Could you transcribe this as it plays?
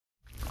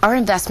Our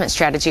investment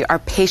strategy, our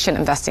patient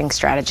investing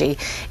strategy,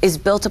 is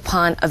built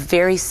upon a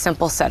very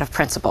simple set of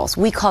principles.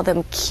 We call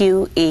them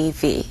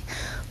QEV.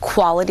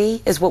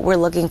 Quality is what we're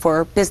looking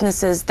for,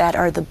 businesses that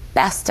are the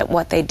best at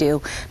what they do,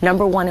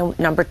 number one and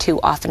number two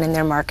often in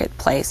their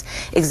marketplace,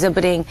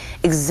 exhibiting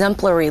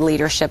exemplary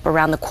leadership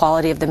around the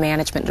quality of the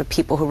management of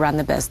people who run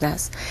the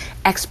business.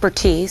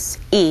 Expertise,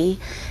 E,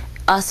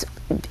 us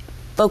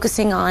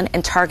focusing on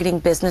and targeting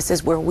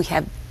businesses where we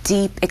have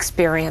deep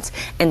experience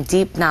and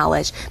deep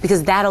knowledge,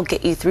 because that'll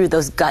get you through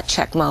those gut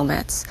check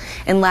moments.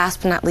 And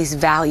last but not least,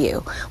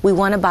 value. We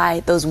want to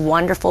buy those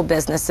wonderful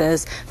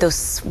businesses,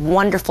 those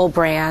wonderful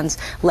brands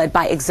led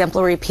by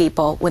exemplary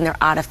people when they're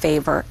out of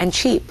favor and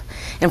cheap.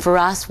 And for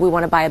us, we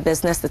want to buy a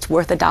business that's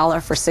worth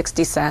 $1 for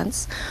 60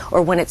 cents,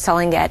 or when it's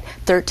selling at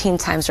 13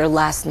 times or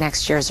less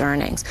next year's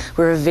earnings.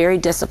 We're a very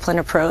disciplined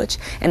approach,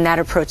 and that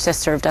approach has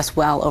served us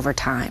well over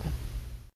time.